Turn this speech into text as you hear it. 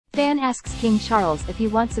Fan asks King Charles if he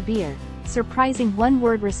wants a beer. Surprising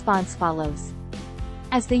one-word response follows.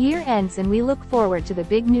 As the year ends and we look forward to the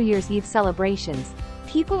big New Year's Eve celebrations,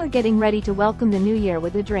 people are getting ready to welcome the new year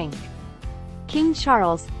with a drink. King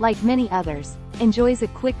Charles, like many others, enjoys a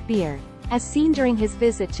quick beer, as seen during his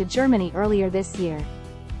visit to Germany earlier this year.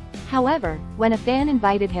 However, when a fan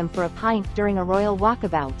invited him for a pint during a royal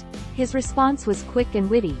walkabout, his response was quick and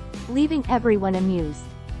witty, leaving everyone amused.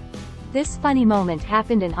 This funny moment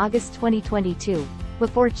happened in August 2022,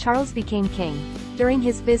 before Charles became king, during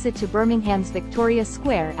his visit to Birmingham's Victoria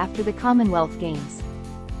Square after the Commonwealth Games.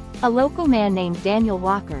 A local man named Daniel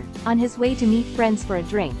Walker, on his way to meet friends for a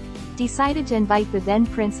drink, decided to invite the then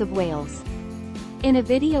Prince of Wales. In a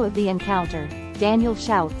video of the encounter, Daniel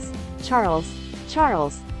shouts, "Charles,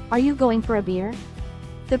 Charles, are you going for a beer?"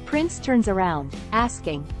 The prince turns around,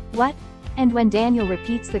 asking, "What?" And when Daniel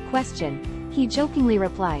repeats the question, he jokingly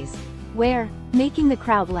replies, "Where?" making the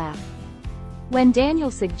crowd laugh. When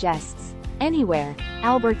Daniel suggests, "Anywhere,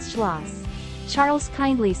 Albert's Schloss," Charles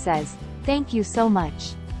kindly says, "Thank you so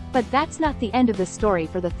much." But that's not the end of the story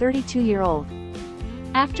for the 32-year-old.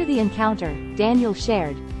 After the encounter, Daniel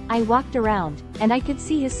shared, "I walked around, and I could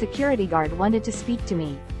see his security guard wanted to speak to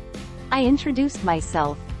me. I introduced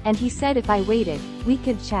myself, and he said if I waited, we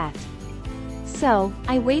could chat. So,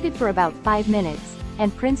 I waited for about 5 minutes,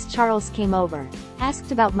 and Prince Charles came over,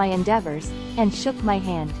 asked about my endeavors, and shook my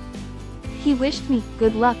hand. He wished me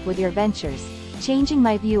good luck with your ventures, changing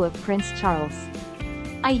my view of Prince Charles.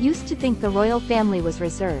 I used to think the royal family was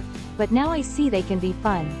reserved, but now I see they can be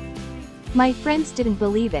fun. My friends didn't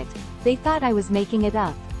believe it, they thought I was making it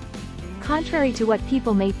up." Contrary to what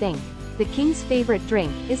people may think, the king's favorite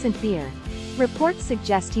drink isn't beer. Reports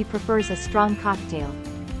suggest he prefers a strong cocktail.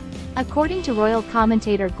 According to royal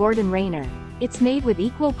commentator Gordon Rayner, it's made with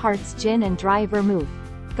equal parts gin and dry vermouth,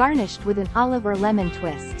 garnished with an olive or lemon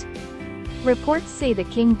twist. Reports say the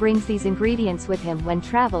king brings these ingredients with him when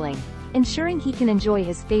traveling, ensuring he can enjoy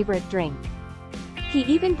his favorite drink. He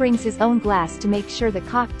even brings his own glass to make sure the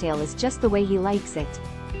cocktail is just the way he likes it.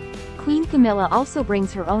 Queen Camilla also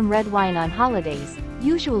brings her own red wine on holidays,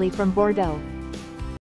 usually from Bordeaux.